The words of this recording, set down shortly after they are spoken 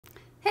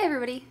Hey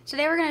everybody!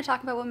 Today we're going to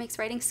talk about what makes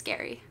writing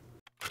scary.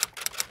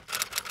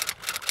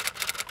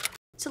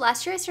 So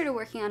last year I started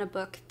working on a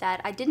book that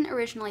I didn't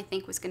originally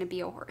think was going to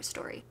be a horror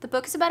story. The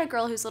book is about a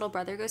girl whose little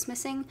brother goes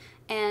missing,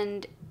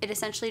 and it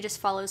essentially just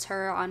follows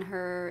her on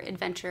her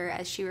adventure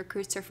as she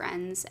recruits her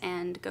friends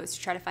and goes to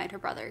try to find her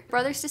brother.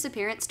 Brother's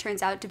disappearance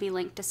turns out to be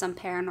linked to some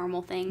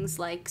paranormal things,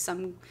 like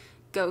some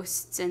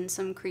ghosts and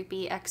some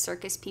creepy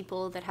ex-circus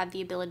people that have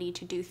the ability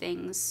to do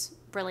things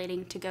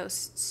relating to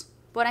ghosts.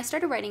 When I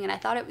started writing it, I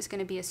thought it was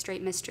going to be a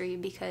straight mystery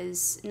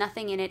because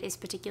nothing in it is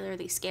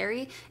particularly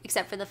scary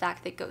except for the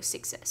fact that ghosts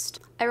exist.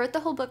 I wrote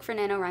the whole book for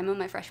NaNoWriMo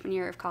my freshman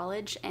year of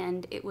college,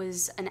 and it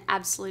was an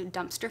absolute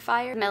dumpster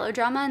fire. The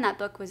melodrama in that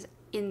book was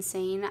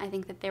insane. I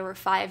think that there were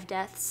 5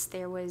 deaths.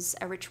 There was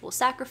a ritual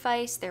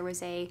sacrifice, there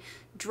was a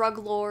drug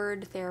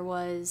lord, there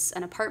was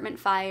an apartment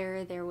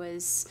fire, there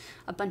was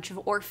a bunch of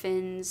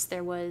orphans,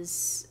 there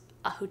was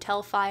a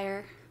hotel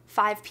fire.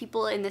 5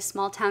 people in this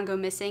small town go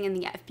missing and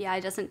the FBI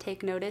doesn't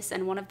take notice,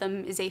 and one of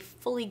them is a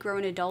fully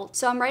grown adult.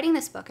 So I'm writing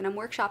this book and I'm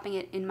workshopping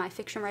it in my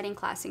fiction writing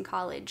class in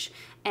college,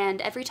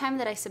 and every time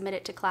that I submit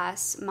it to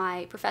class,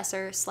 my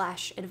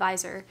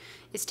professor/advisor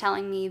is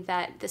telling me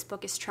that this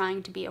book is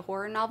trying to be a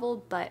horror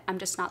novel, but I'm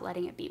just not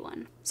letting it be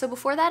one. So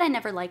before that, I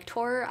never liked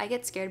horror. I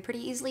get scared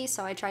pretty easily,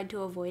 so I tried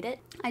to avoid it.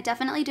 I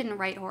definitely didn't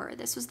write horror.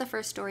 This was the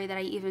first story that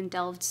I even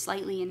delved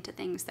slightly into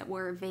things that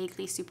were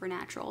vaguely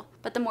supernatural.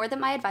 But the more that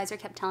my advisor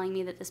kept telling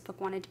me that this book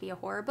wanted to be a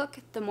horror book,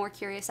 the more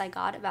curious I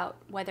got about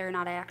whether or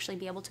not I'd actually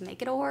be able to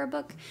make it a horror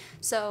book.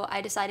 So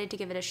I decided to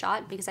give it a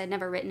shot because I'd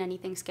never written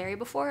anything scary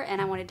before,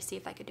 and I wanted to see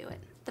if I could do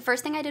it. The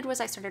first thing I did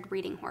was I started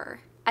reading horror.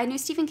 I knew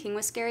Stephen King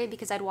was scary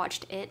because I'd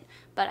watched It,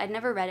 but I'd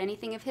never read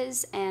anything of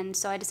his, and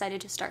so I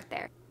decided to start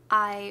there.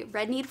 I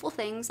read Needful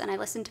Things and I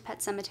listened to Pet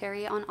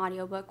Sematary on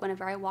audiobook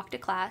whenever I walked to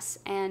class,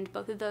 and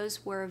both of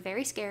those were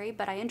very scary,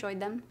 but I enjoyed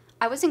them.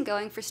 I wasn't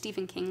going for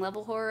Stephen King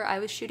level horror, I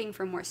was shooting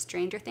for more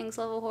Stranger Things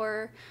level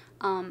horror,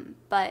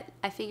 but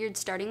I figured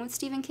starting with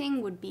Stephen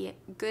King would be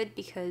good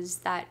because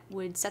that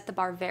would set the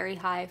bar very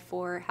high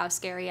for how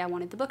scary I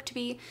wanted the book to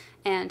be,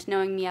 and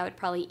knowing me, I would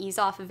probably ease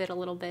off of it a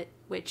little bit,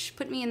 which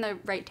put me in the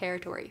right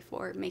territory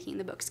for making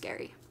the book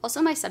scary.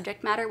 Also, my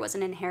subject matter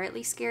wasn't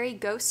inherently scary.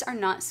 Ghosts are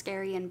not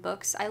scary in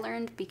books, I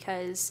learned,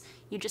 because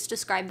you just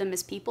describe them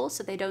as people,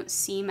 so they don't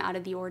seem out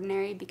of the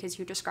ordinary because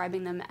you're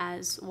describing them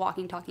as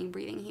walking, talking,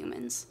 breathing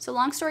humans. So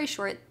long story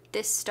short,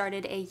 this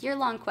started a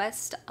year-long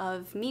quest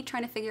of me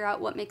trying to figure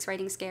out what makes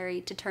writing scary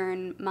to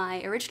turn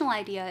my original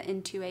idea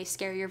into a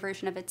scarier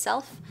version of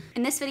itself.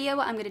 In this video,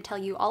 I'm going to tell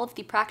you all of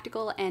the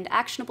practical and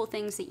actionable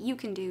things that you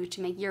can do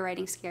to make your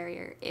writing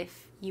scarier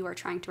if you are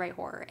trying to write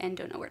horror and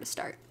don't know where to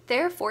start.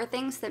 There are 4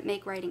 things that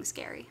make writing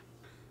scary.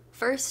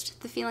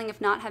 First, the feeling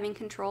of not having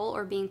control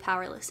or being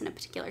powerless in a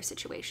particular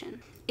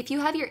situation. If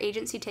you have your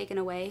agency taken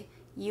away,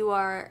 you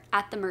are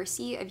at the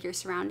mercy of your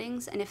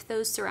surroundings, and if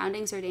those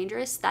surroundings are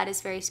dangerous, that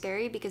is very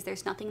scary because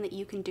there's nothing that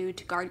you can do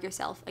to guard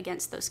yourself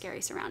against those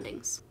scary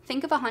surroundings.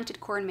 Think of a haunted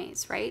corn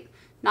maze, right?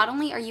 Not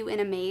only are you in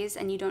a maze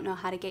and you don't know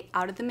how to get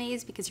out of the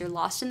maze because you're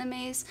lost in the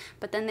maze,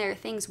 but then there are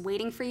things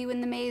waiting for you in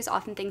the maze,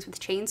 often things with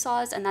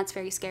chainsaws, and that's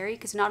very scary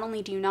because not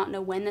only do you not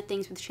know when the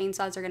things with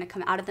chainsaws are going to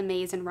come out of the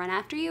maze and run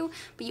after you,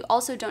 but you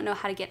also don't know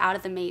how to get out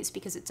of the maze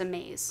because it's a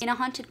maze. In a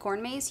haunted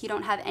corn maze, you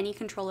don't have any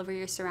control over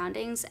your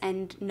surroundings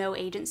and no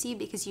agency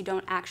because you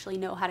don't actually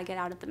know how to get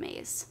out of the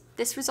maze.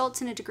 This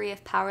results in a degree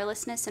of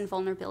powerlessness and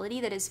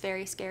vulnerability that is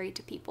very scary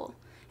to people,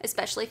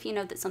 especially if you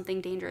know that something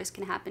dangerous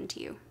can happen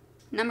to you.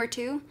 Number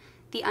 2,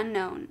 the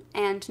unknown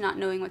and not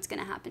knowing what's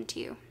going to happen to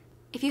you.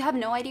 If you have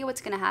no idea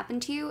what's going to happen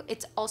to you,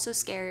 it's also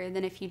scarier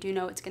than if you do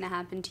know what's going to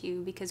happen to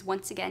you because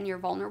once again, you're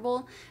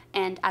vulnerable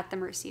and at the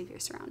mercy of your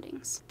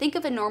surroundings. Think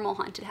of a normal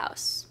haunted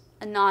house,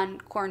 a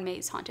non-corn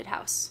maze haunted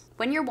house.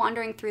 When you're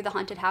wandering through the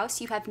haunted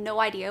house, you have no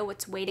idea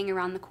what's waiting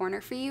around the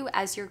corner for you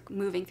as you're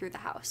moving through the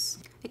house.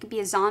 It could be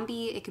a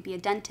zombie, it could be a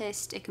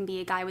dentist, it can be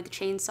a guy with a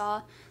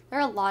chainsaw. There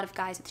are a lot of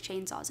guys with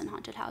chainsaws in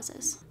haunted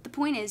houses. The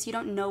point is, you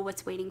don't know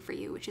what's waiting for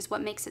you, which is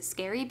what makes it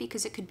scary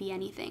because it could be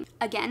anything.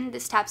 Again,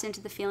 this taps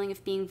into the feeling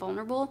of being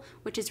vulnerable,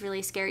 which is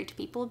really scary to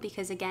people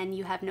because, again,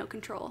 you have no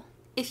control.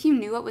 If you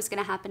knew what was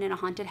going to happen in a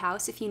haunted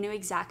house, if you knew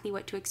exactly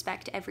what to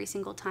expect every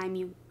single time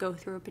you go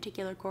through a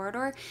particular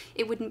corridor,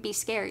 it wouldn't be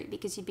scary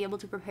because you'd be able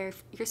to prepare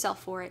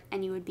yourself for it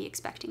and you would be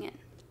expecting it.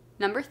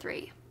 Number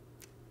 3,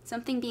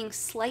 something being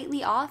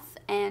slightly off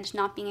and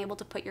not being able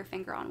to put your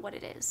finger on what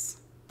it is.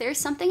 There's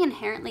something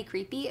inherently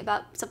creepy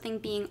about something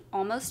being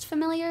almost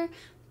familiar,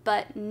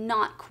 but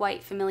not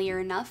quite familiar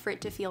enough for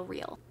it to feel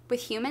real.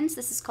 With humans,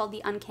 this is called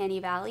the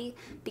uncanny valley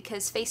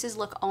because faces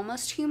look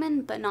almost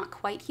human, but not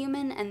quite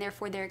human, and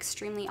therefore they're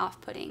extremely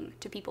off-putting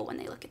to people when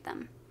they look at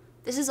them.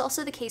 This is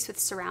also the case with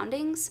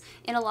surroundings.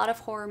 In a lot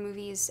of horror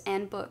movies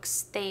and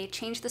books, they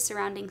change the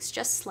surroundings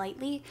just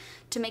slightly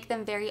to make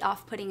them very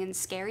off-putting and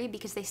scary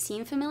because they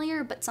seem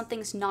familiar, but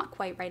something's not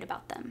quite right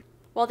about them.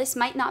 While this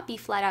might not be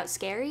flat out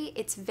scary,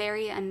 it's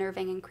very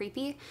unnerving and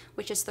creepy,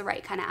 which is the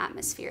right kind of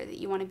atmosphere that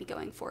you want to be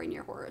going for in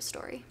your horror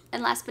story.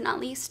 And last but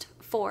not least,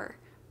 4,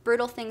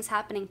 brutal things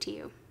happening to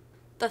you.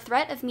 The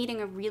threat of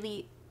meeting a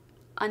really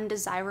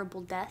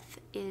undesirable death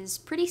is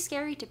pretty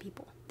scary to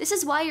people. This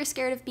is why you're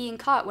scared of being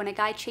caught when a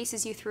guy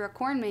chases you through a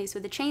corn maze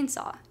with a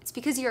chainsaw. It's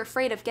because you're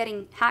afraid of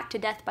getting hacked to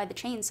death by the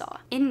chainsaw.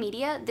 In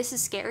media, this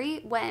is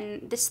scary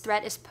when this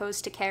threat is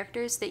posed to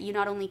characters that you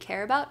not only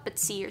care about, but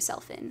see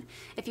yourself in.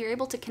 If you're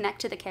able to connect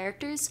to the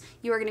characters,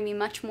 you are going to be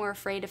much more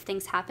afraid of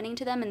things happening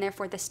to them, and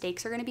therefore the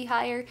stakes are going to be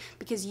higher,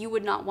 because you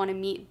would not want to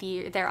meet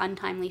their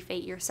untimely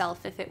fate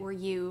yourself if it were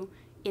you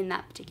in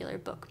that particular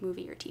book,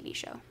 movie, or TV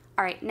show.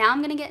 Alright, now I'm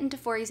going to get into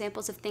 4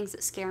 examples of things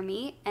that scare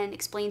me and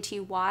explain to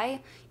you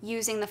why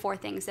using the 4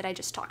 things that I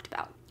just talked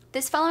about.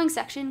 This following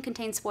section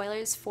contains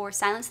spoilers for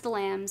Silence of the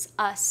Lambs,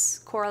 Us,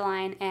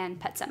 Coraline, and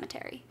Pet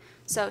Sematary.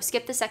 So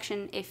skip this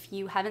section if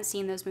you haven't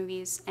seen those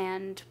movies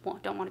and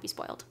don't want to be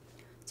spoiled.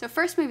 So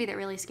first movie that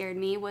really scared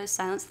me was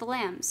Silence of the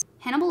Lambs.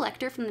 Hannibal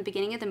Lecter from the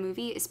beginning of the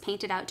movie is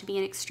painted out to be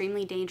an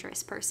extremely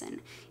dangerous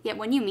person. Yet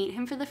when you meet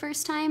him for the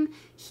first time,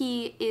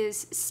 he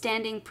is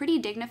standing pretty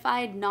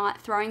dignified,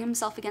 not throwing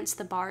himself against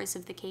the bars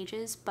of the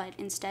cages, but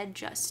instead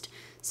just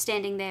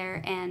standing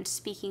there and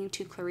speaking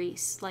to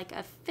Clarice like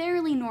a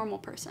fairly normal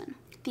person.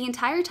 The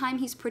entire time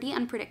he's pretty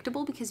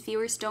unpredictable because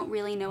viewers don't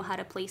really know how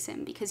to place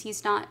him, because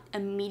he's not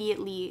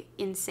immediately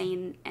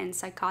insane and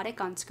psychotic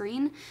on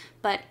screen,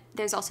 but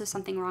there's also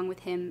something wrong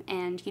with him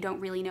and you don't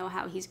really know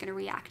how he's going to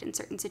react in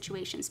certain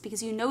situations,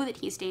 because you know that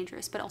he's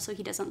dangerous, but also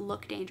he doesn't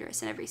look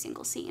dangerous in every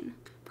single scene.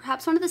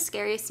 Perhaps one of the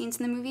scariest scenes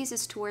in the movies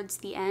is towards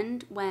the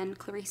end when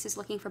Clarice is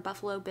looking for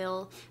Buffalo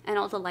Bill and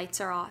all the lights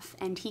are off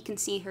and he can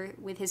see her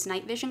with his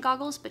night vision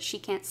goggles, but she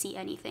can't see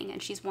anything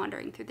and she's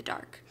wandering through the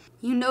dark.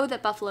 You know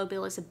that Buffalo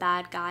Bill is a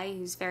bad guy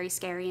who's very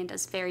scary and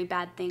does very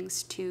bad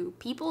things to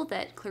people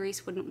that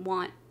Clarice wouldn't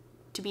want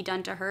to be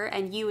done to her,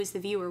 and you as the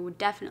viewer would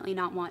definitely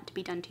not want to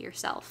be done to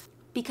yourself.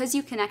 Because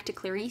you connect to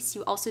Clarice,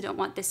 you also don't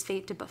want this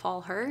fate to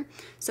befall her,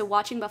 so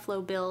watching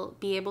Buffalo Bill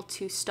be able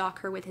to stalk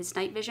her with his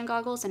night vision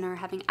goggles and her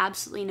having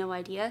absolutely no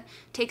idea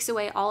takes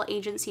away all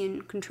agency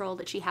and control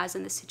that she has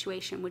in this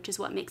situation, which is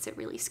what makes it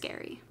really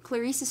scary.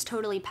 Clarice is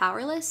totally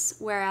powerless,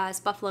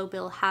 whereas Buffalo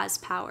Bill has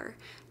power,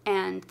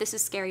 and this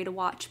is scary to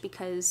watch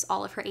because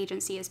all of her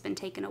agency has been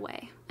taken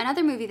away.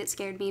 Another movie that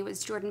scared me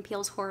was Jordan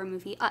Peele's horror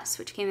movie Us,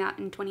 which came out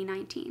in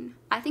 2019.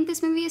 I think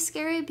this movie is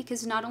scary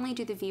because not only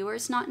do the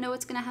viewers not know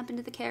what's going to happen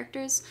to the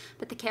characters,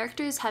 but the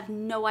characters have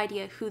no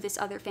idea who this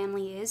other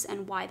family is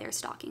and why they're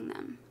stalking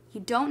them. You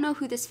don't know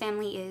who this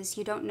family is,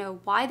 you don't know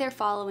why they're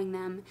following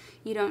them,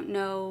 you don't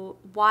know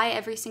why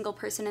every single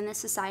person in this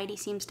society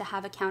seems to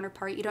have a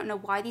counterpart, you don't know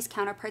why these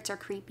counterparts are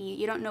creepy,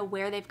 you don't know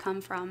where they've come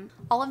from.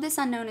 All of this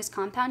unknown is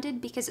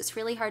compounded because it's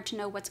really hard to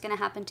know what's going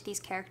to happen to these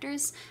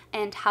characters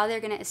and how they're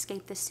going to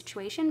escape this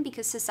situation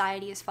because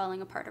society is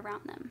falling apart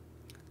around them.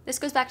 This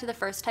goes back to the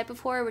first type of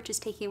horror, which is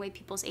taking away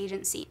people's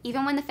agency.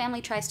 Even when the family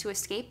tries to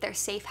escape, their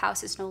safe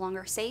house is no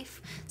longer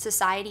safe.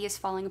 Society is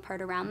falling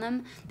apart around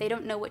them. They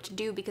don't know what to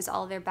do because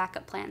all of their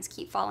backup plans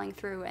keep falling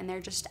through, and they're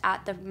just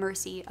at the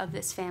mercy of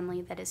this family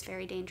that is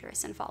very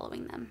dangerous and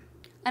following them.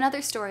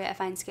 Another story I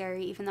find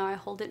scary, even though I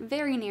hold it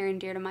very near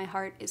and dear to my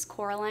heart, is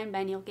Coraline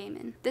by Neil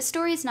Gaiman. This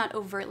story is not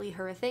overtly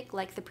horrific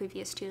like the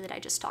previous 2 that I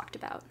just talked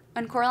about.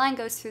 When Coraline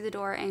goes through the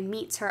door and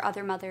meets her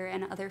other mother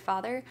and other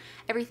father,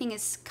 everything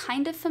is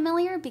kind of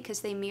familiar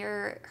because they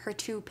mirror her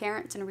 2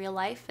 parents in real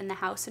life and the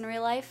house in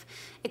real life,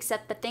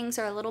 except that things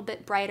are a little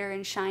bit brighter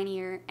and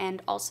shinier,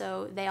 and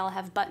also they all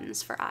have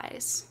buttons for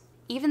eyes.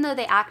 Even though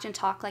they act and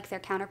talk like their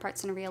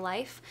counterparts in real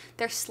life,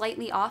 they're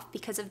slightly off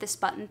because of this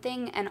button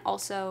thing and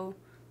also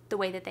the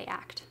way that they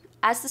act.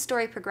 As the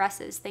story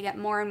progresses, they get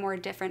more and more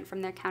different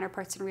from their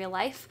counterparts in real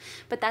life,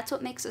 but that's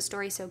what makes the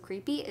story so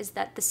creepy, is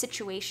that the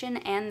situation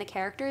and the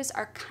characters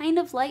are kind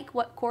of like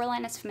what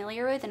Coraline is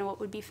familiar with and what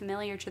would be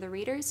familiar to the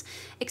readers,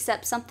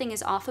 except something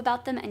is off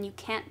about them and you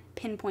can't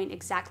pinpoint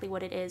exactly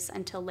what it is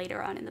until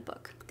later on in the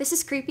book. This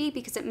is creepy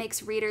because it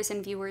makes readers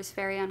and viewers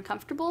very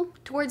uncomfortable.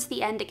 Towards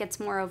the end, it gets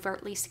more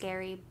overtly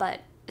scary, but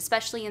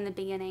especially in the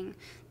beginning,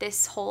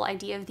 this whole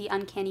idea of the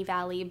uncanny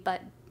valley,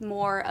 but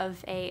more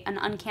of an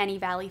uncanny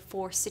valley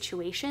for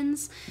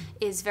situations,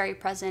 is very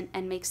present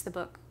and makes the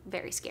book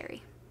very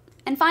scary.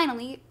 And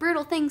finally,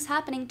 brutal things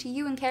happening to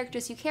you and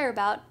characters you care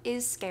about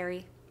is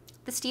scary.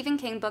 The Stephen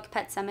King book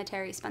Pet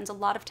Sematary spends a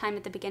lot of time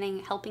at the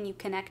beginning helping you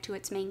connect to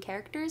its main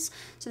characters,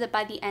 so that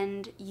by the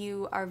end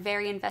you are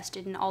very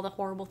invested in all the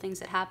horrible things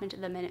that happen to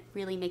them, and it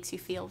really makes you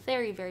feel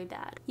very, very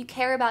bad. You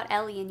care about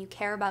Ellie and you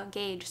care about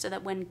Gage, so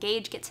that when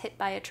Gage gets hit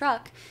by a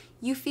truck,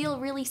 you feel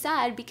really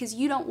sad because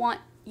you don't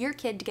want your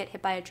kid to get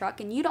hit by a truck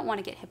and you don't want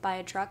to get hit by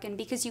a truck, and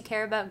because you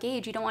care about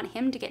Gage, you don't want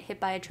him to get hit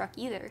by a truck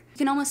either. You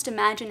can almost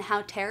imagine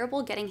how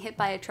terrible getting hit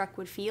by a truck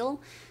would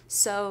feel,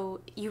 so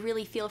you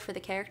really feel for the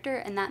character,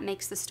 and that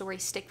makes the story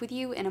stick with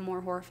you in a more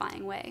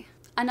horrifying way.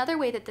 Another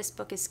way that this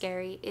book is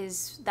scary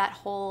is that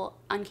whole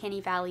uncanny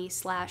valley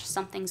 /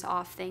 something's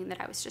off thing that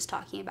I was just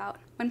talking about.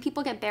 When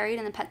people get buried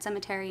in the pet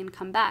cemetery and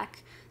come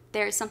back,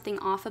 there's something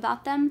off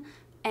about them,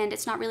 and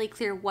it's not really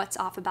clear what's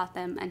off about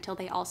them until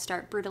they all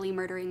start brutally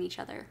murdering each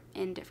other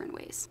in different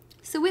ways.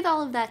 So with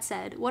all of that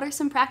said, what are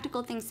some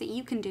practical things that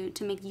you can do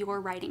to make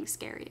your writing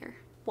scarier?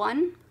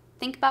 1.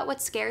 Think about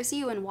what scares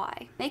you and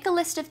why. Make a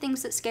list of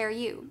things that scare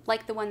you,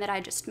 like the one that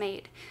I just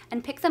made,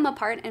 and pick them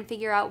apart and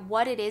figure out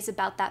what it is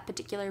about that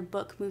particular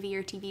book, movie,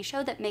 or TV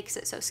show that makes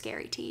it so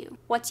scary to you.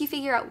 Once you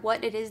figure out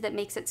what it is that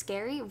makes it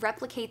scary,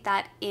 replicate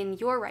that in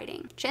your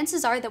writing.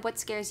 Chances are that what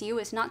scares you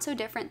is not so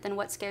different than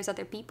what scares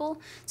other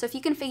people, so if you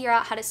can figure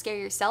out how to scare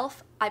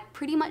yourself, I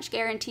pretty much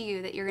guarantee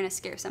you that you're going to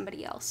scare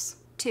somebody else.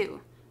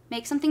 2.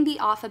 Make something be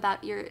off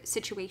about your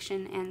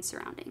situation and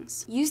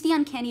surroundings. Use the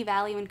uncanny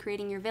valley when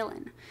creating your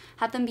villain.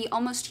 Have them be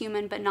almost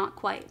human, but not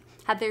quite.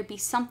 Have there be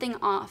something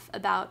off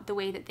about the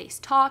way that they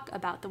talk,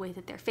 about the way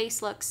that their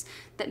face looks,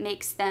 that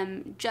makes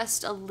them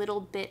just a little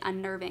bit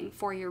unnerving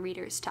for your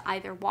readers to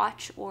either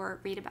watch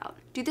or read about.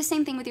 Do the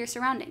same thing with your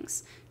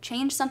surroundings.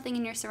 Change something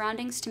in your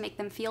surroundings to make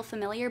them feel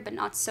familiar, but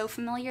not so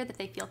familiar that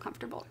they feel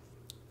comfortable.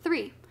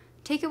 3.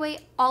 Take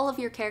away all of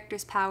your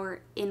character's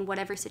power in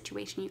whatever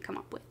situation you come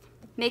up with.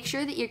 Make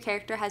sure that your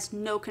character has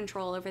no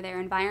control over their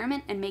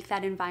environment and make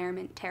that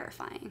environment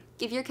terrifying.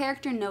 Give your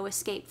character no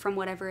escape from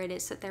whatever it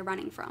is that they're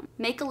running from.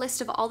 Make a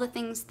list of all the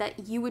things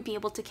that you would be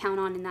able to count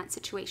on in that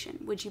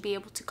situation. Would you be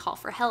able to call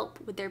for help?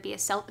 Would there be a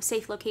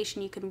safe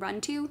location you can run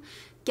to?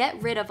 Get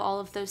rid of all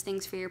of those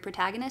things for your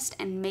protagonist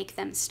and make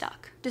them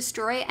stuck.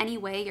 Destroy any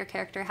way your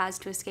character has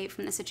to escape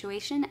from the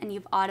situation and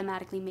you've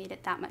automatically made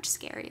it that much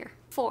scarier.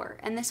 4,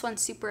 and this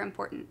one's super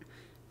important,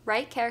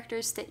 write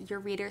characters that your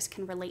readers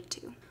can relate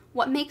to.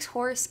 What makes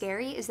horror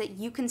scary is that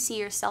you can see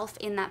yourself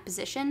in that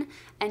position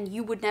and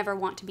you would never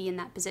want to be in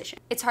that position.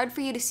 It's hard for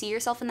you to see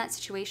yourself in that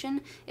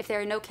situation if there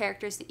are no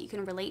characters that you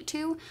can relate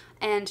to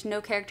and no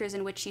characters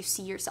in which you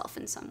see yourself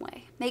in some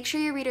way. Make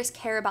sure your readers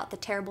care about the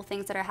terrible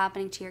things that are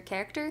happening to your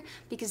character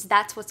because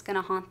that's what's going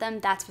to haunt them,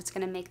 that's what's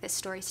going to make this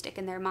story stick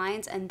in their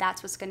minds, and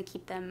that's what's going to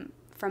keep them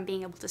from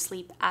being able to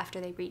sleep after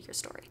they read your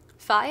story.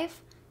 5,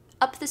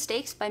 up the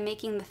stakes by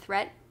making the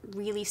threat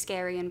really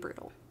scary and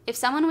brutal. If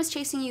someone was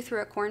chasing you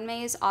through a corn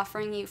maze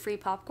offering you free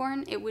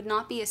popcorn, it would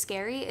not be as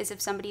scary as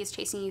if somebody is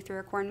chasing you through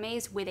a corn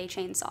maze with a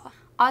chainsaw.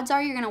 Odds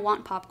are you're going to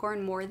want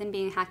popcorn more than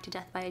being hacked to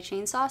death by a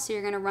chainsaw, so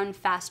you're going to run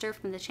faster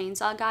from the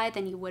chainsaw guy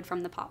than you would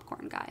from the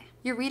popcorn guy.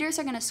 Your readers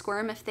are going to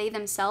squirm if they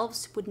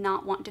themselves would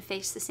not want to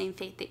face the same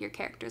fate that your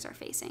characters are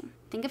facing.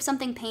 Think of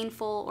something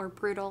painful or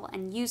brutal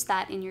and use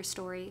that in your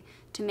story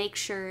to make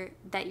sure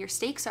that your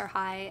stakes are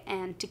high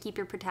and to keep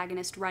your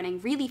protagonist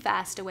running really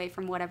fast away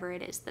from whatever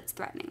it is that's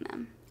threatening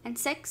them. And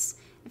 6,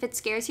 if it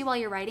scares you while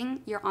you're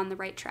writing, you're on the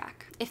right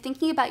track. If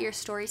thinking about your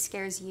story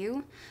scares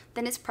you,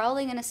 then it's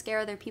probably going to scare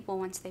other people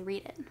once they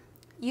read it.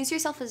 Use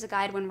yourself as a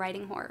guide when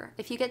writing horror.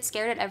 If you get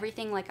scared at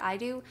everything like I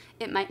do,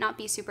 it might not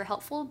be super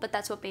helpful, but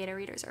that's what beta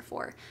readers are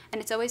for.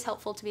 And it's always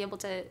helpful to be able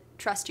to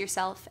trust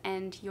yourself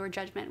and your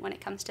judgment when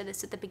it comes to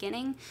this at the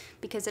beginning,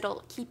 because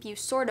it'll keep you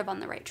sort of on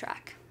the right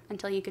track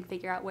until you can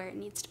figure out where it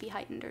needs to be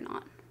heightened or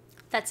not.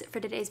 That's it for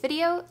today's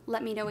video.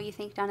 Let me know what you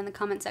think down in the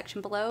comment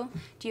section below.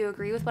 Do you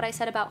agree with what I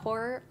said about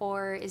horror,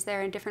 or is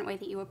there a different way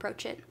that you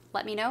approach it?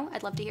 Let me know.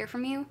 I'd love to hear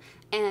from you.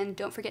 And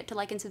don't forget to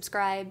like and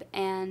subscribe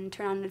and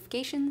turn on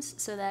notifications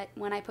so that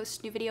when I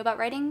post a new video about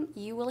writing,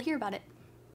 you will hear about it.